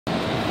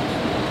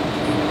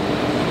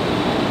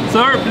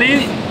Sir,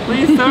 please,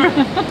 sir.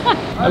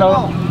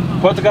 Hello,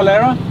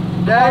 Portugalera?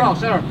 Tomorrow,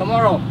 sir,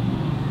 tomorrow.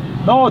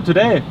 No,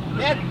 today.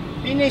 Yeah,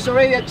 finish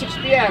already at 6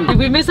 p.m. Did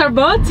we miss our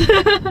boat?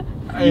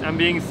 I'm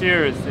being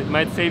serious. It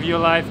might save your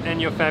life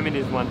and your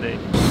family's one day.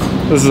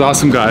 This is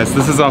awesome, guys.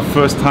 This is our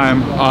first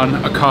time on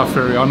a car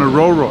ferry, on a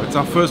Roro. It's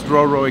our first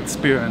Roro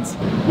experience.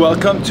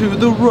 Welcome to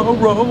the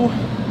Roro.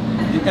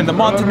 In the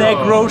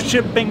Montenegro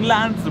shipping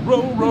lands, the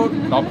Roro.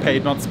 Not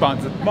paid, not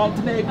sponsored.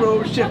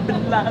 Montenegro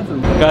shipping lands.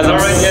 Guys,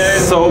 I'm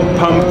so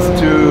pumped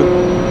to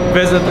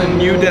visit a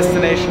new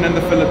destination in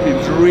the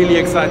Philippines. Really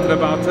excited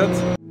about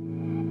it.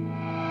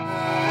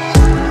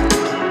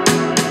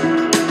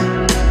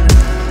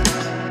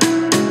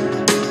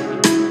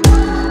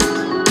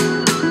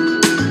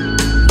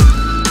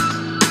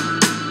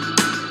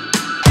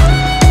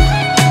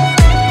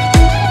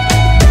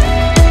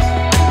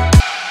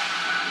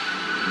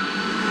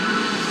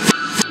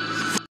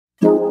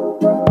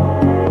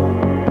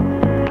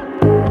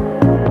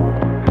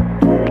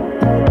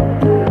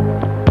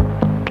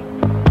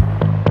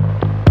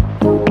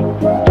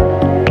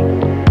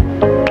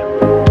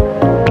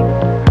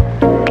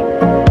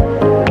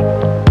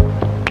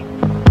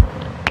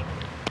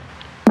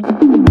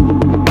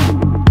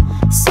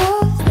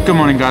 Good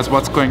morning, guys.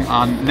 What's going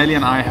on? Nelly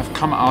and I have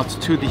come out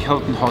to the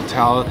Hilton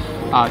Hotel.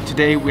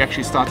 Today we're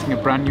actually starting a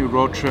brand new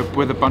road trip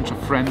with a bunch of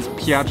friends.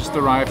 Pierre just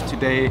arrived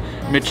today,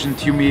 Mitch and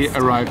Thyumi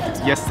arrived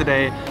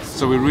yesterday,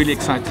 so we're really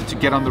excited to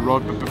get on the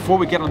road. But before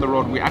we get on the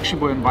road, we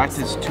actually were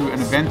invited to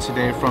an event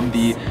today from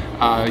the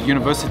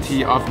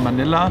University of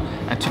Manila,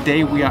 and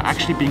today we are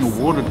actually being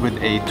awarded with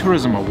a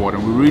tourism award,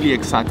 and we're really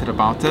excited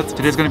about it.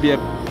 Today's going to be a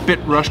bit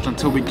rushed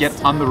until we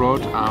get on the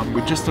road.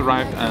 We just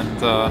arrived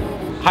and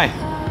hi.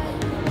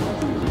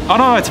 Oh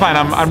no, it's fine,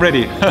 I'm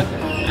ready.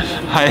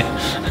 Hi.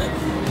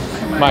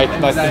 Mike,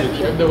 nice to meet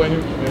you.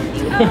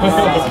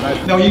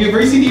 Now,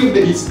 University of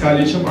the East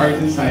College of Arts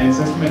and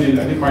Sciences,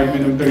 Manila,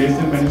 Department of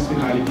Tourism and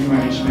Hospitality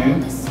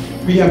Management.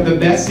 We have the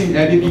Best in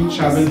Editing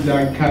Travel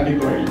Vlog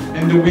category.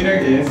 And the winner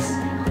is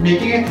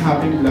Making It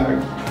Happen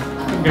Vlog.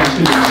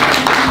 Congratulations.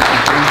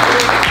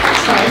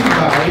 Signed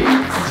by...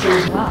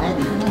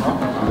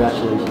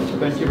 Congratulations.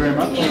 Thank you very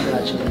much.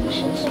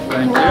 Congratulations.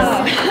 Thank you.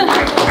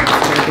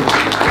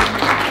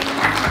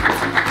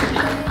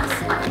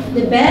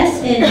 The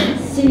best in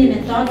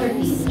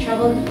cinematography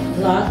travel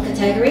vlog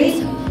category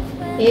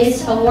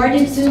is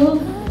awarded to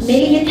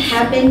Making It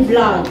Happen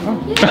Vlog.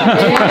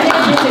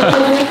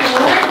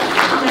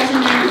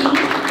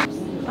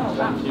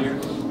 Thank you.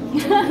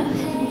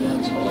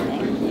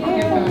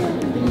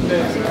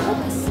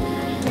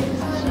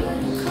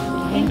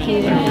 Thank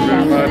you. Thank you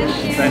very much.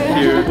 Thank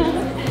you.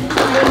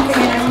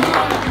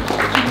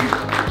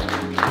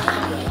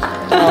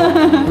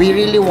 We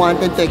really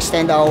wanted to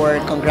extend our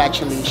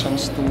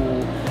congratulations to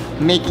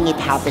Making It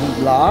Happen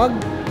Vlog.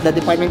 The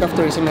Department of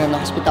Tourism and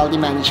Hospitality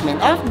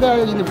Management of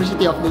the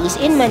University of the East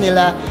in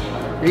Manila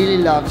really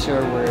loves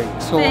your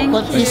work. So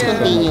please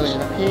continue.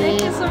 Okay?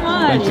 Thank you so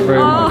much. Thank you very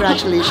much.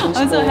 Congratulations.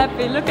 I'm so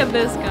happy. Look at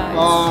this, guys.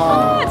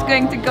 Oh. It's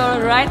going to go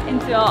right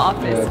into our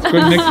office. Yeah, it's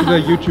going next to the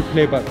YouTube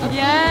play button.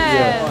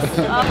 Yes.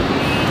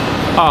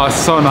 Oh,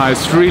 so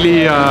nice.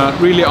 Really,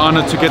 really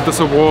honored to get this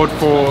award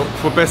for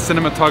best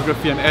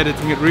cinematography and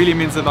editing. It really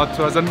means a lot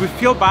to us, and we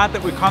feel bad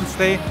that we can't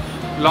stay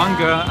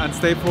longer and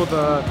stay for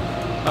the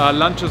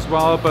lunch as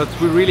well, but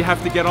we really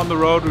have to get on the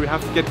road. We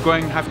have to get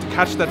going, have to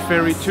catch that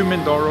ferry to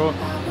Mindoro,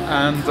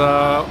 and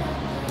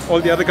all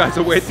the other guys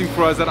are waiting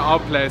for us at our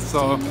place,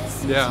 so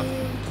yeah.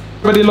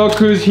 Everybody look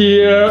who's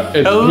here.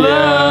 It's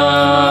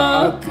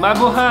Hello! Pierre.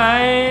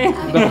 Mabuhay!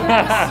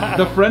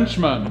 The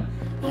Frenchman.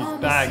 He's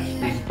back.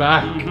 He's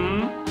back.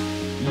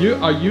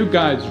 Are you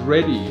guys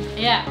ready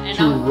Yeah.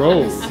 to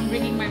roll? I'm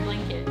bringing my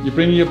blanket. You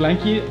bringing your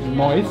blanket?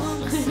 Nice.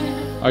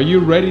 Are you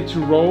ready to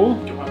roll?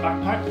 My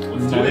backpack.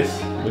 Let's do Nice.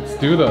 this. Let's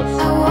do this.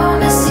 I won't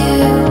miss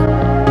you.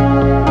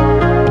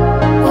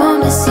 Won't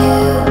miss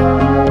you.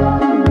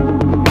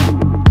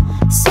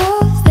 So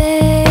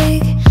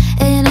vague,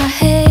 and I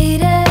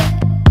hate it.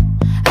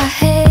 I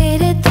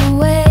hate it the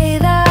way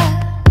that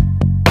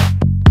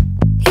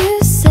you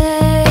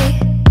say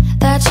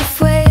that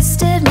you've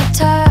wasted my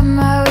time.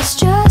 I was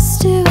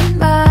just doing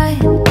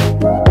mine.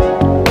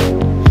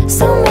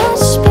 So much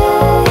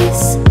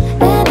space,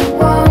 and I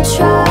won't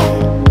try.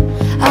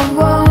 I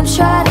won't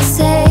try to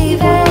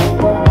save it.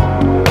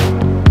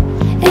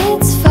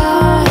 It's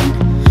fine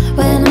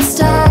when I'm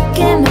stuck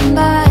in my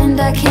mind.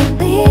 I can't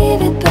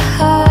leave it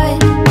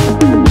behind. I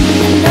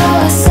know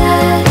I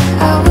said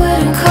I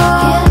wouldn't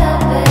call,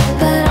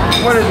 but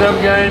What is up,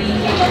 guys?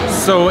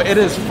 So it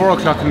is 4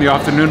 o'clock in the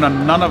afternoon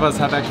and none of us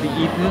have actually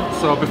eaten.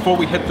 So before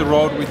we hit the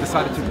road, we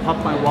decided to pop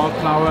my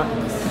wildflower,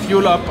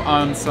 fuel up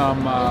on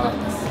some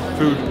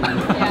food.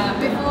 Yeah,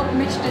 before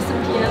Mitch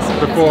disappears.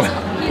 Before.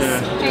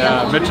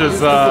 Yeah, Mitch is This is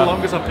the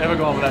longest I've ever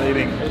gone without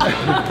eating.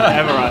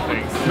 Ever, I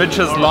think. Mitch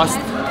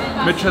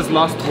has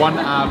lost one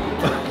ab.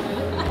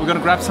 We're gonna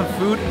grab some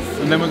food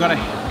and then we're gonna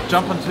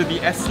jump onto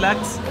the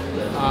S-Lex,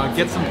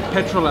 get some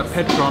petrol at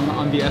Petron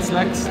on the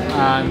S-Lex,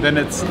 and then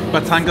it's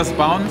Batangas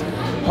bound.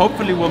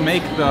 Hopefully we'll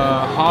make the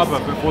harbor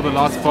before the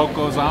last boat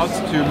goes out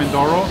to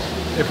Mindoro.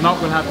 If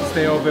not, we'll have to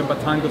stay over in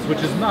Batangas, which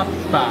is not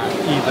bad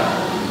either.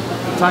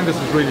 Batangas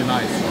is really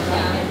nice.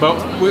 But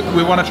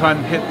we want to try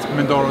and hit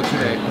Mindoro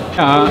today.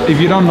 If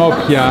you don't know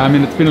Pierre, I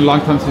mean, it's been a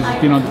long time since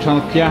he's been on the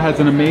channel. Pierre has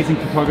an amazing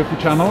photography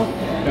channel,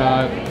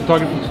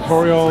 photography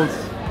tutorials.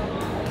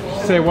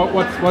 Say what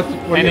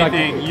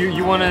Anything. do you like?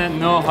 You want to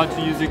know how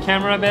to use your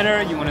camera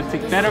better, you want to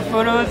take better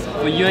photos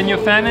for you and your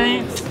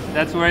family,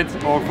 that's where it's,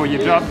 or for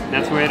your job,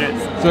 that's where it is.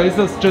 So is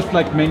this just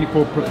like mainly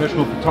for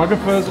professional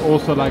photographers,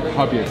 also like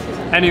hobbyists?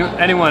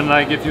 Anyone,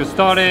 like if you're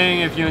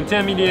starting, if you're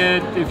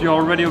intermediate, if you're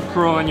already a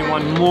pro and you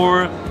want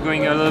more,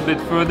 going a little bit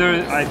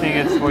further, I think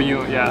it's for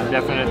you, yeah,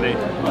 definitely.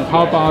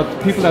 How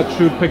about people that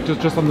shoot pictures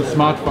just on the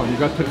smartphone? You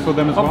got tips for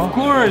them as well? Of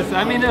course,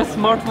 I mean a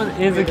smartphone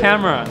is a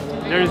camera.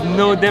 There is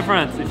no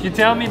difference. If you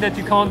tell me that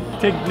you can't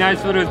take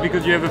nice photos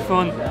because you have a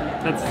phone,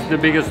 that's the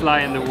biggest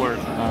lie in the world.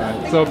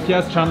 Alright, so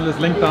Pierre's channel is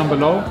linked down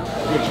below.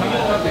 Your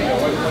channel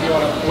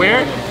is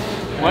where?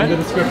 What? In the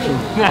description.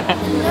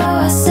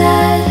 I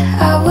said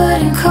I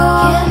wouldn't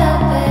call,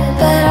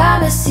 but I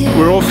miss you.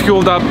 We're all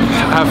fueled up,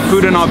 have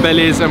food in our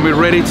bellies, and we're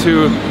ready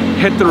to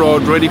hit the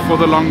road, ready for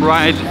the long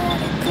ride.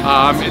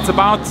 It's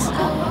about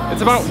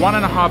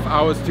 1.5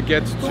 hours to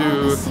get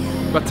to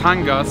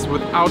Batangas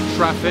without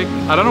traffic.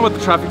 I don't know what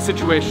the traffic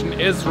situation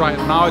is right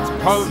now. It's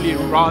probably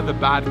rather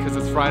bad because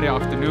it's Friday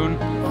afternoon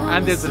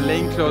and there's a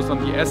lane closed on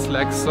the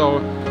S-Lex, so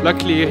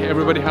luckily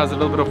everybody has a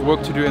little bit of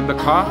work to do in the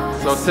car,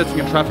 so sitting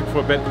in traffic for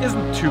a bit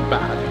isn't too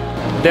bad.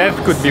 Death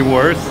could be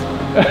worse.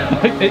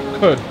 It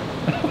could.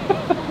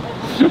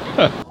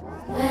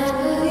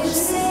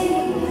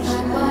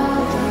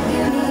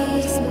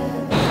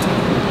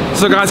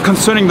 So guys,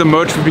 concerning the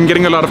merch, we've been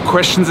getting a lot of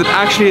questions. It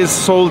actually is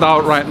sold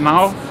out right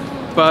now,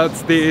 but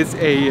there's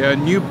a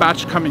new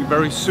batch coming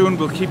very soon.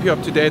 We'll keep you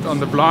up to date on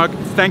the blog.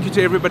 Thank you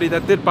to everybody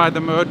that did buy the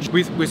merch.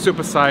 We're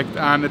super psyched,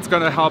 and it's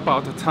gonna help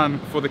out a ton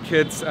for the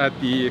kids at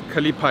the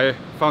Kalipai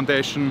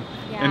Foundation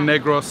in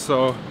Negros,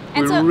 so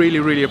we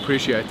really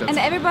appreciate it. And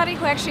everybody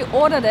who actually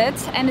ordered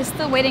it and is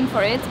still waiting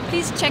for it,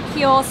 please check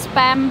your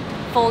spam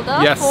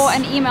folder for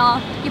an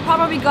email. You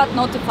probably got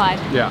notified.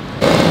 Yeah.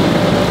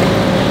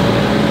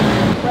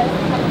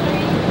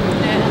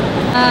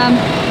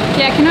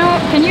 Yeah,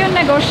 can you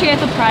negotiate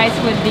the price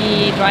with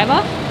the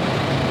driver?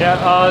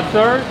 Yeah,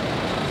 sir,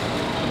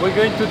 we're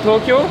going to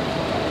Tokyo.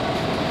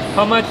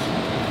 How much?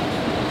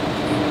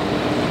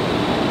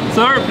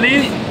 Sir,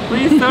 please,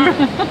 sir.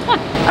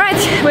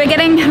 Alright, we're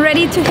getting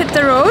ready to hit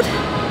the road.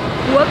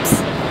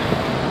 Whoops.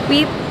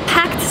 We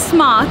packed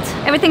smart.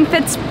 Everything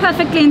fits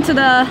perfectly into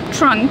the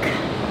trunk.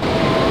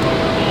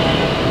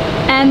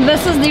 And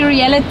this is the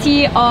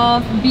reality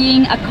of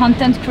being a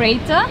content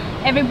creator.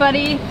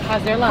 Everybody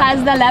has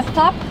the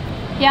laptop.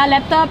 Yeah,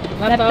 laptop.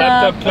 I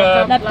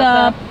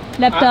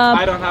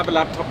don't have a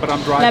laptop, but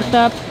I'm driving.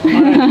 Laptop.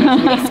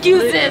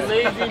 Excuses.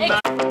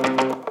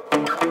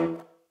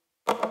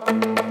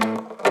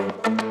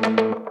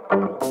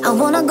 I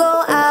wanna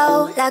go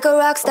out like a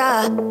rock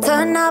star,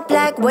 turn up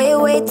like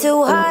way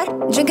too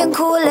hard, drinking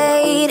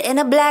Kool-Aid in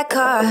a black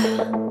car.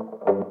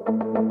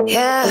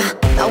 Yeah,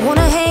 I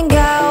wanna hang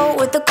out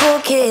with the cool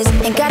kids,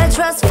 ain't gotta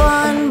trust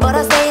fun, but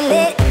I stay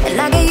lit,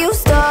 and I get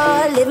used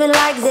to living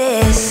like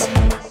this.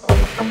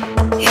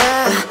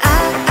 Yeah, I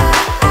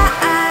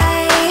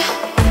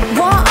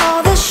want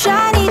all the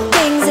shiny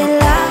things in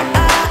life.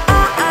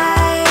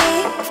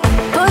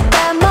 Put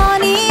that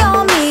money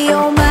on me,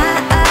 oh my.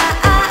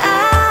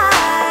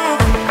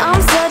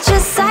 I'm such a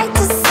sight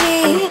to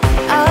see.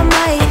 I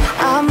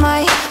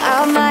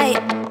might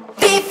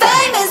be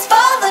famous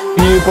for the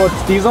You bought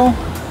diesel?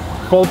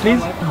 Full,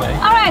 please.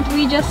 Alright,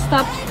 we just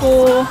stopped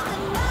for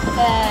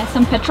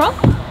some petrol,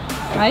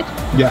 right?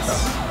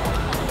 Yes.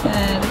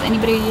 Does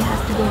anybody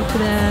has to go to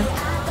the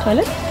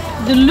toilet?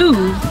 The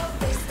loo.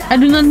 I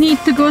do not need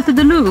to go to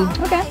the loo.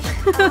 Okay.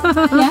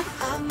 Yeah.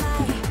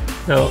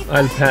 No,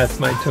 I'll pass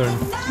my turn.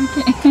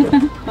 Okay.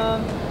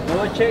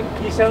 Go check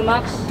Diesel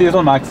Max.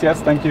 Diesel Max,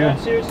 yes, thank you.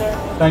 Yes, sir, sir.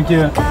 Thank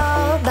you.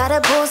 by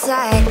the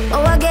poolside.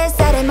 Oh, I guess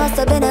that it must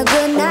have been a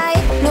good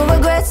night. No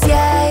regrets,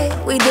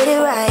 yeah. We did it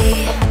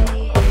right.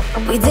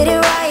 We did it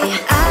right.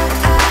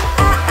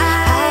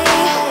 I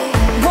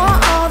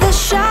want all the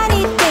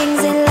shiny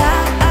things in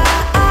life.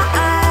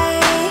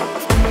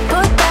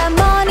 Put that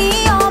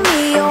money on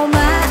me, oh my.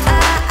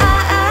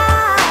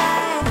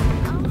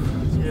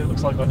 Yeah, it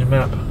looks like on your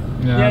map.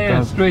 Yeah, it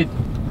does. Straight.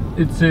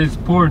 It says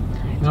port.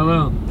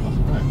 Hello.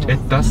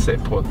 It does say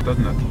port,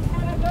 doesn't it?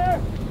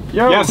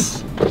 Yo.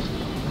 Yes.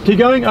 Keep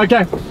going.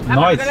 Okay.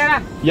 Nice.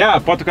 Yeah,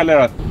 Porto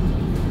Galera.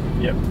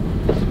 Yep.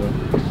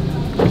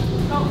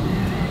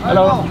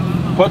 Hello.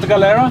 Porto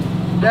Galera?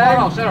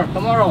 Tomorrow, sir.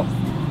 Tomorrow.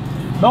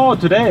 No,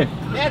 today.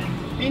 That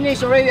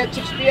finish already at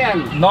 6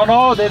 p.m.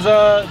 No, there's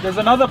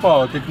another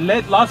boat. The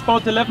last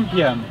boat 11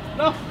 p.m.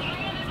 No.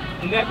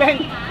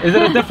 11. Is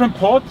it a different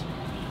port?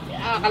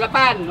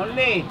 Calapan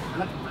only.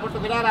 Not Porto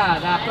Galera.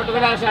 The Porto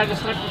Galera sir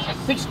start at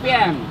 6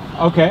 p.m.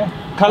 Okay.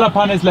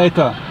 Calapan is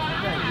later.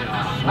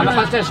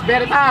 Calapan sir,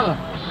 Verital.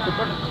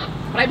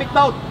 Private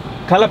boat.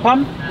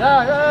 Calapan?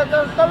 Yeah,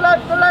 turn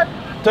left, turn left.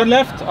 Turn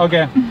left?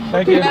 Okay,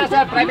 thank you.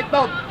 Private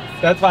boat.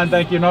 That's fine,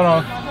 thank you. No,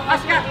 no.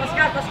 Oscar.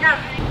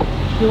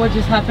 What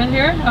just happened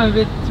here? I'm a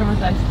bit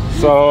traumatized.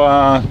 So,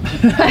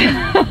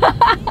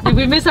 Did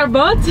we miss our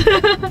boat?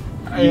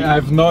 I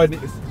have no idea.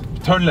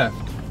 Turn left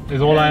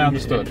is all I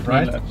understood,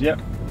 right? Turn left, yep.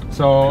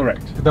 So,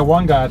 Correct. the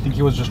one guy, I think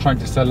he was just trying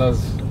to sell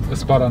us a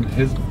spot on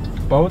his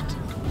boat.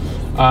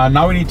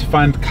 Now we need to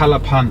find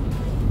Calapan.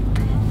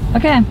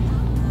 Okay,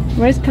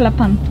 where's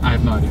Calapan? I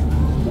have no idea.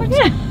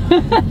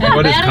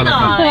 What is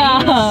Calapan?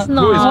 Nice.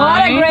 Who is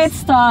What a great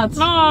start.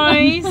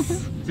 Nice.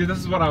 See, this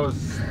is what I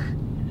was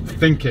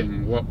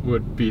thinking. What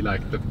would be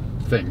like the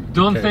thing?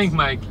 Don't Okay. think,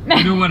 Mike.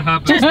 You know what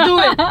happened. Just do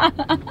it.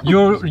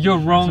 You're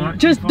wrong.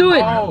 Just do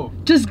it. Oh.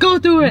 Just go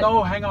do it.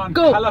 No, hang on.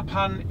 Go.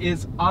 Calapan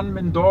is on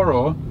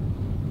Mindoro,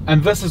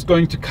 and this is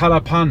going to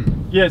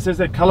Calapan. Yeah, it says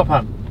that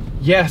Calapan.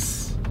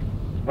 Yes.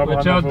 Right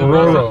Watch behind out the my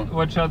Roro. bus.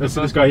 Watch out the This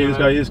bus. guy here,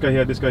 this guy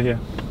here, this guy here.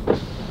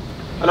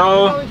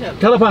 Hello.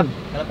 Calapan.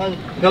 Calapan.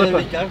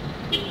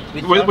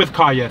 With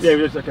car, yes. Yeah,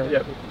 okay,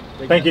 yeah.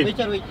 Thank you.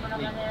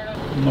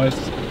 Nice.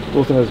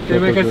 Also has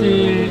Kaya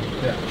kasi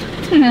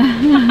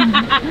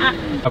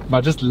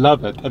I just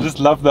love it. I just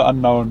love the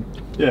unknown.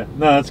 Yeah,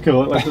 no, that's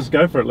cool. Let's just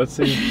go for it. Let's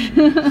see.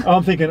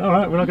 I'm thinking, all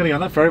right, we're not going to go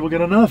on that ferry. We'll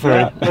get on another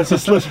ferry. Yeah. Let's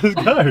just go.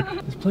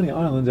 There's plenty of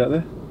islands out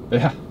there.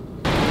 Yeah.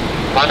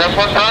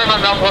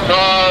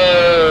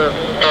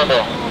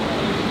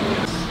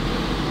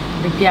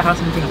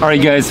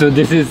 Alright guys, so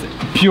this is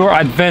pure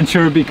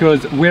adventure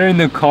because we're in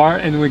the car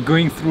and we're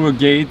going through a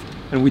gate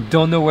and we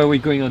don't know where we're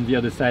going on the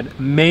other side.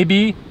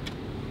 Maybe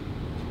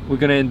we're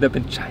gonna end up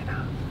in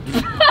China.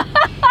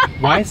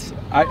 Why?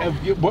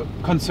 What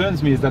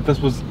concerns me is that this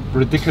was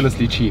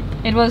ridiculously cheap.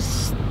 It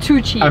was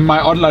too cheap. And my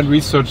online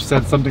research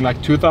said something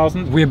like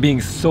 2,000. We're being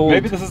sold.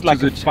 Maybe this is like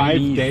to a the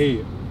Chinese.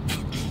 5-day.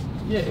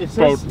 Yeah, it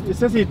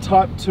says here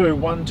type 2,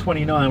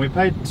 129. We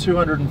paid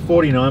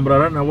 249, but I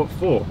don't know what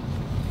for.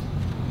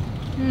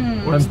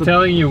 I'm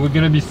telling you, we're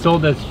gonna be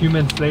sold as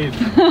human slaves.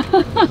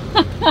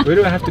 Where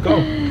do I have to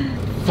go?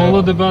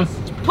 Follow the bus.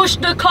 Push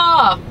the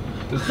car.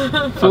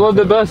 Follow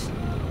the bus.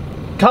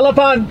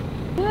 Calapan!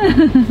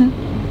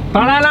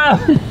 Palala!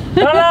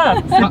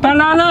 Palala! C'est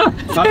palala!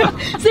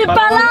 C'est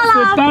pas là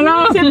là.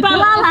 Palala! C'est pas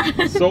là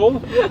là.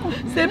 Seoul?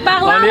 C'est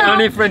par là là.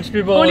 Only French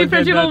people. Only will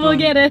French get people that will one.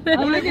 get it.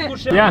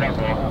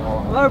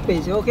 Yeah.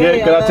 Page, okay.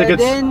 Yeah, got our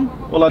tickets. Then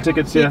All our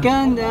tickets, you yeah.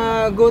 can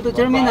go to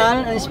terminal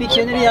and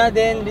inspection area,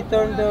 then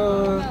return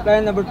to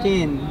line number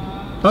 10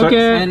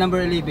 Okay. and number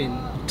 11.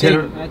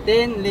 10,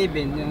 10,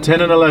 11.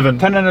 10 and 11.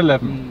 10 and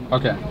 11.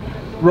 Okay.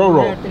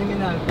 Roro.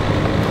 Terminal.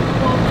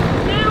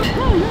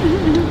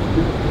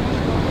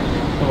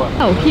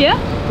 Oh, here?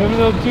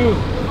 Terminal 2.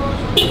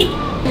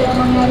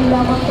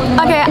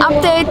 Okay,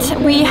 update.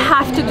 We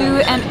have to do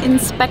an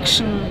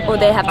inspection, or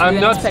they have to I'm do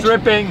an not inspection.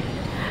 stripping.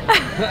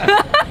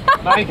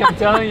 Mike, I'm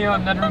telling you,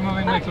 I'm not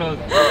removing my clothes.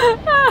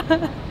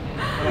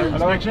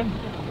 Inspection?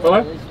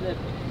 Follow?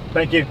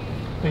 Thank you.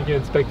 Thank you,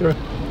 Inspector.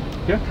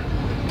 Yeah?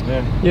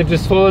 Yeah. Yeah,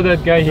 just follow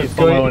that guy. Just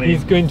follow and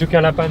He's going to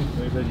Calapan.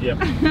 Yeah.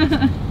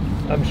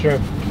 I'm sure.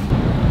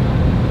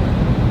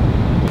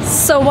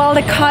 So while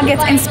the car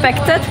gets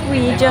inspected,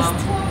 we just...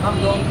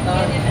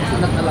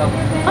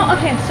 Oh,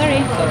 okay,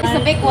 sorry. It's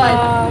a big one.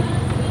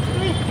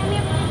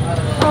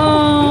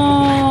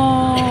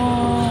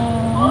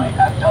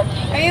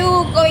 Are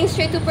you going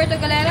straight to Puerto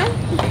Galera?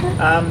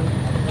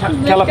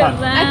 Calapan. Calapan.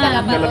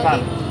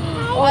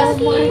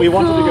 Calapan. We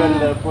wanted to go to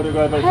the Puerto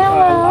Galera, but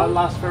our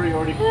last ferry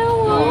already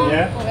gone,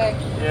 yeah?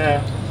 Correct.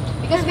 Yeah.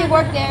 Because we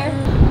work there.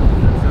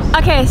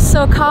 Okay,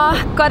 so car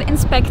got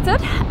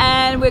inspected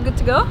and we're good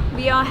to go.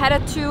 We are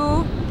headed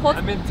to Port,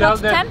 I mean, tell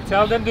Port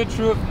 10. them the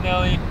truth,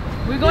 Nelly.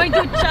 We're going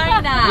to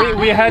China.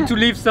 We had to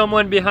leave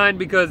someone behind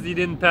because he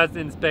didn't pass the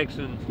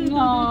inspection.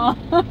 No.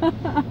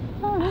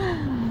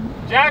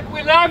 Jack,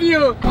 we love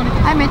you!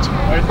 Hi, Mitch.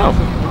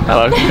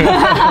 Hello.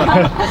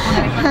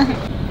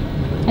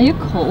 Are you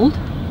cold?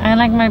 I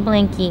like my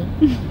blankie.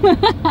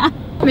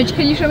 Mitch,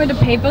 can you show me the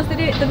papers that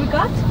we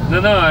got? No,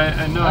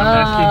 I know. I'm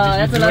asking. Did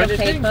That's you a do lot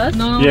anything? of papers.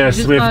 No,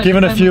 Yes, we've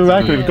given a few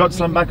back. We've got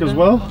some back as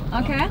well.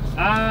 Okay.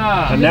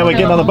 Ah. And now we're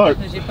getting on the boat.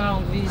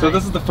 So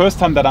this is the first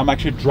time that I'm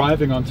actually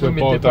driving onto a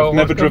boat. I've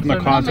never driven a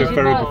car into a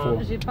ferry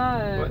before.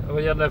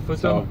 Regarde la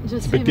photo. So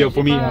it's a big deal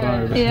for me. I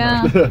don't know.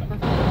 Yeah.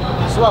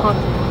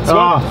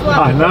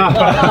 Oh, no.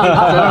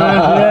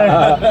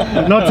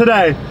 Yeah. Not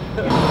today.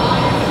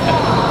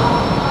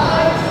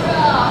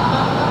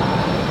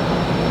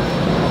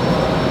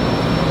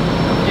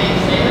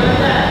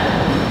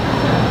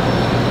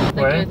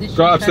 Ouais.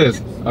 Go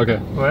upstairs. Okay.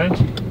 Ouais.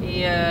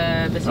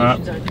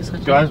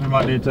 Guys, we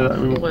might need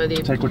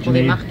to take what you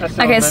need.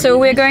 Okay, so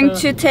we're going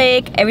to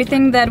take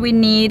everything that we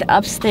need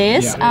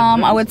upstairs.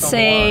 I would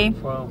say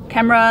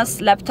cameras,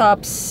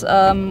 laptops,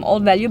 all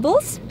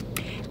valuables,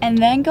 and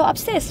then go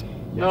upstairs.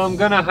 No, I'm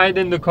gonna hide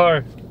in the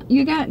car.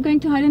 You're going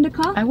to hide in the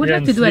car? I would Yeah,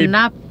 like to do a sleep.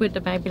 nap with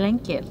my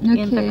blanket in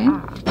the Okay.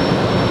 car.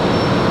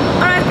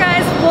 Alright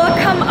guys,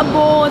 welcome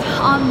aboard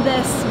on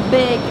this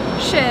big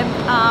ship.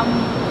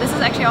 This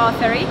is actually our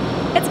ferry.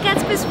 It's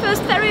Gatsby's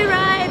first ferry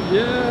ride!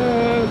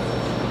 Yes!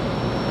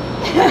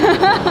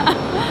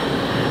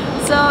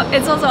 So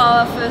it's also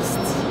our first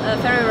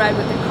ferry ride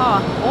with the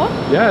car, or?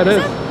 Yeah, it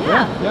is.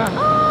 Yeah.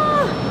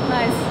 Oh,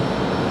 nice.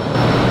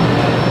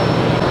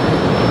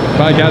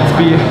 Bye,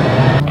 Gatsby.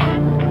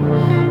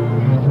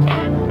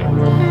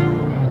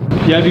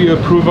 Pierre, do you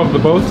approve of the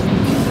boat?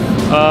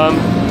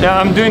 Yeah,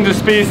 I'm doing the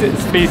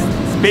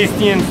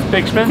safety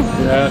inspection.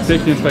 Yeah,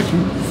 safety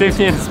inspection.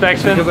 Safety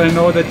inspection. Because I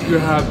know that you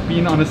have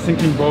been on a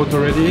sinking boat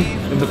already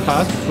in the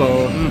past,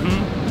 so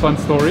fun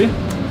story.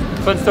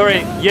 Fun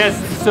story. Yes,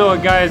 so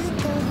guys,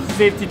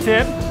 safety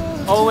tip.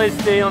 Always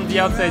stay on the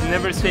outside,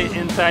 never stay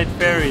inside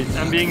ferries.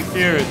 I'm being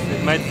serious.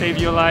 It might save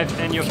your life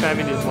and your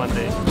families one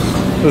day.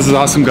 This is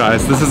awesome,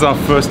 guys. This is our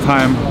first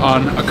time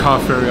on a car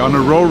ferry, on a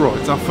Roro.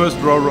 It's our first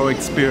Roro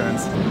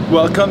experience.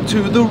 Welcome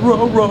to the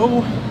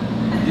Roro.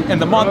 In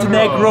the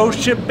Montenegro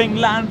shipping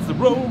lines, the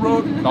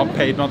Roro. Not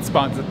paid, not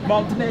sponsored.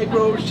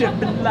 Montenegro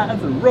shipping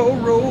lines, the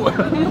Roro.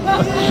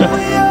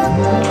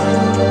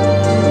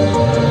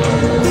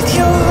 With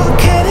your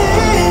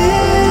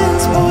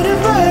cannons pointed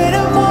right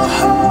at my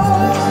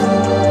heart,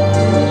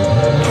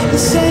 you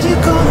said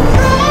you're gonna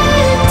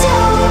ride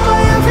down by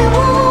every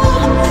wall,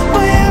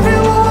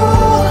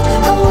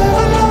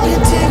 however long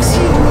it takes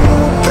you.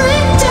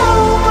 Break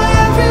down by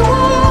every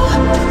wall,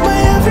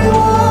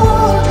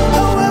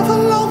 however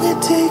long it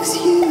takes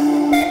you.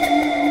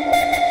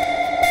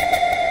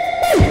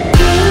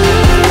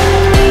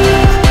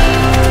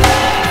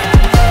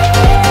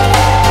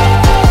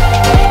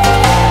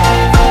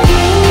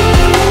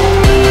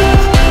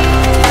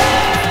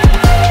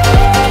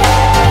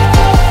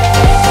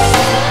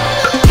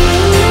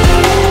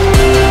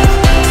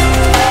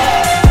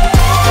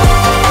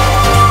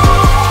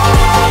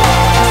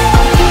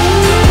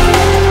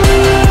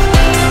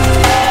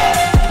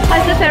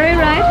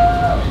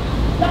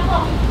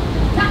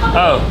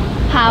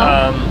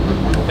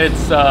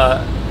 It's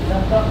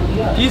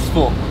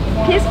peaceful.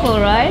 Peaceful,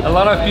 right? A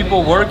lot of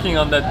people working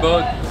on that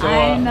boat, so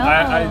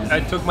I I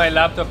took my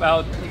laptop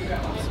out.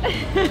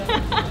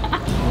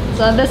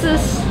 So this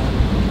is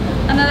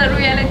another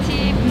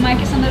reality.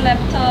 Mike is on the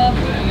laptop,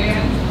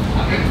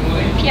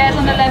 Pierre is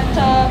on the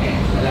laptop,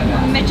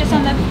 Mitch is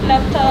on the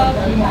laptop,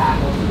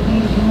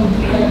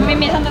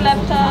 Mimi is on the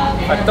laptop.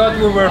 I thought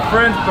we were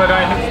friends, but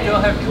I still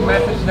have to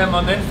message them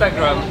on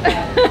Instagram.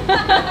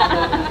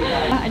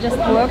 I just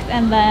worked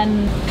and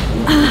then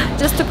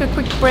just took a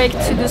quick break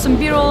to do some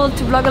b-roll,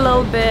 to vlog a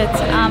little bit.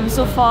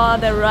 So far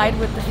the ride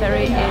with the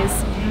ferry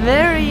is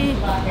very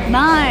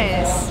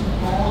nice.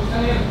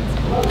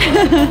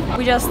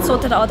 We just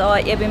sorted out our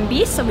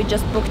Airbnb, so we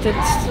just booked it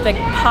like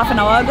half an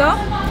hour ago.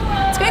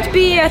 It's going to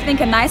be, I think,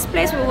 a nice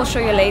place. We will show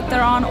you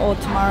later on or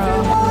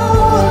tomorrow.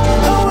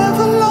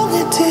 However long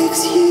it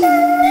takes you.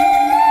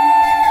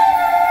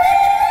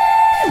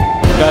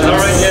 Guys,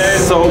 I'm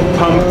so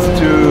pumped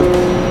to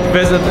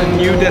visit a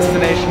new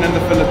destination in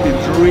the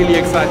Philippines. Really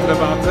excited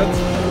about it.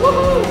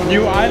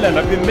 New island.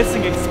 I've been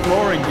missing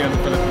exploring here in the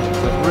Philippines.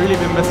 I've really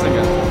been missing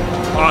it.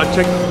 Oh,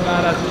 check this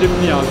badass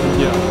jeepney out in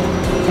here.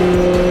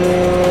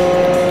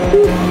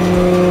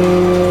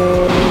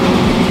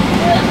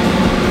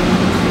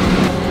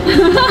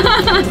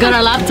 Got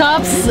our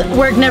laptops,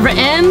 work never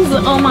ends.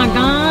 Oh my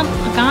god,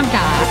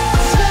 god.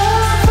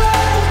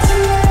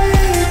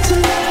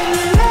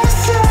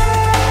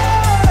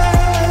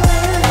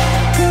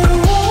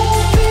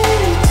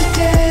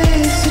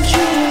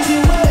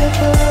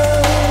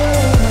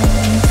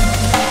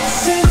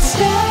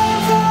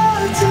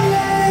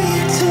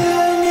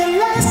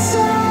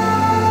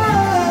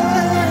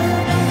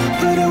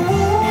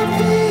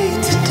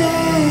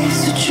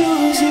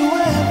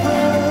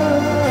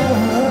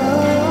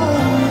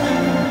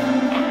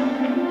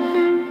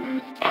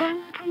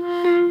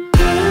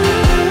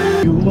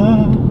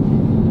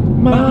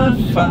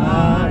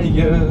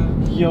 Fire,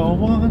 your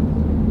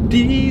one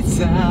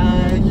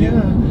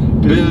desire.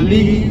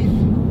 Believe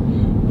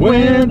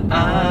when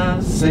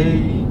I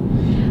say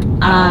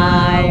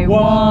I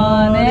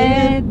want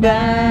it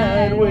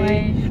that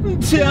way.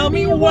 Tell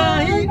me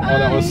why. Oh,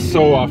 that was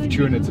so off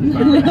tune, it's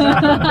embarrassing.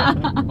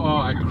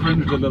 Oh, I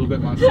cringed a little bit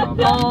myself.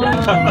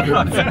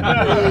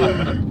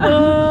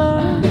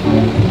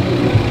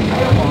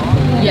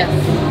 Yes.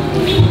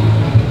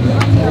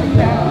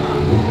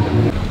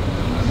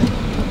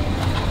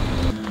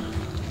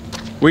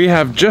 We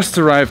have just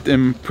arrived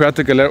in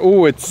Puerto Galera.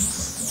 Oh,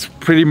 it's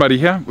pretty muddy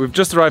here. We've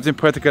just arrived in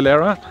Puerto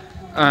Galera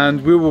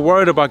and we were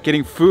worried about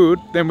getting food.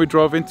 Then we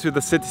drove into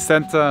the city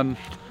center and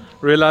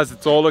realized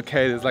it's all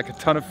okay. There's like a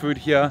ton of food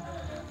here.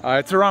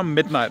 It's around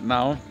midnight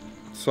now,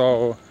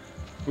 so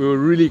we were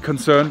really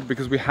concerned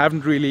because we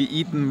haven't really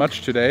eaten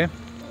much today.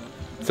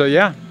 So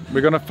yeah,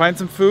 we're gonna find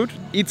some food,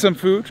 eat some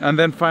food, and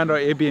then find our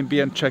Airbnb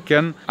and check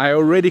in. I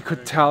already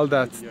could tell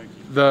that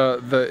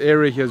the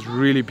area here is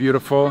really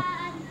beautiful.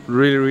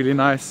 Really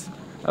nice.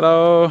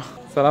 Hello.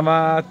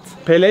 Salamat.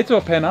 Pay later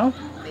or pay now?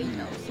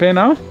 Pay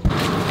now.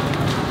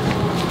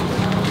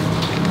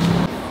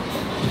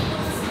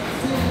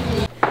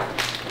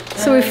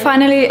 So we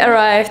finally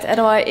arrived at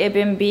our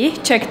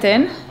Airbnb, checked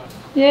in.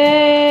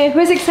 Yay!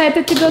 Who's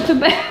excited to go to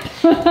bed?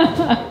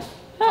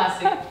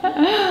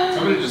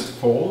 Somebody just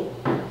fall?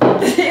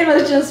 It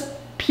was just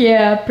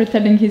Pierre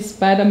pretending he's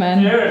Spider-Man.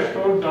 Pierre is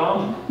so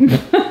dumb.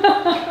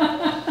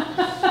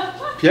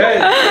 Pierre.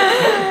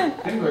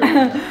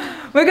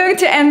 We're going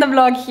to end the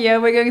vlog here.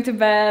 We're going to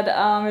bed.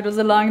 It was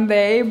a long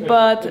day,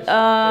 but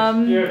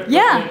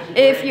yeah,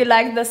 if you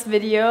like this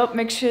video,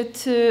 make sure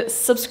to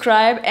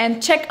subscribe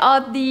and check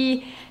out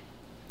the,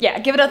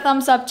 give it a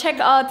thumbs up. Check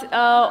out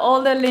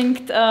all the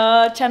linked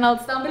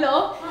channels down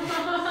below.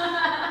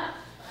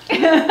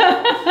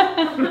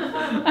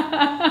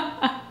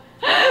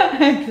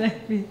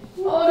 Exactly.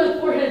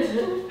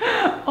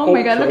 Oh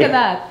my god, look at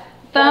that.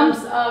 Thumbs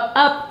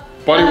up.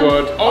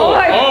 Bollywood. Oh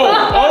my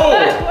god.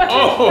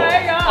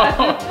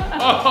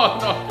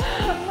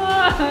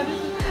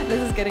 No. This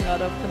is getting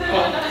out of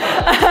control.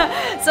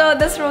 So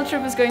this road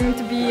trip is going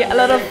to be a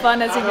lot of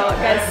fun, as you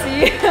guys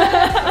see.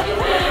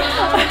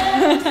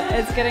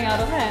 It's getting out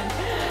of hand.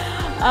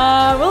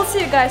 We'll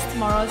see you guys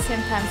tomorrow,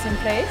 same time, same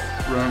place.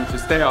 Remember to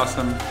stay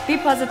awesome. Be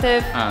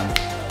positive. And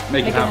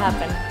make it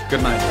happen. happen.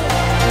 Good night.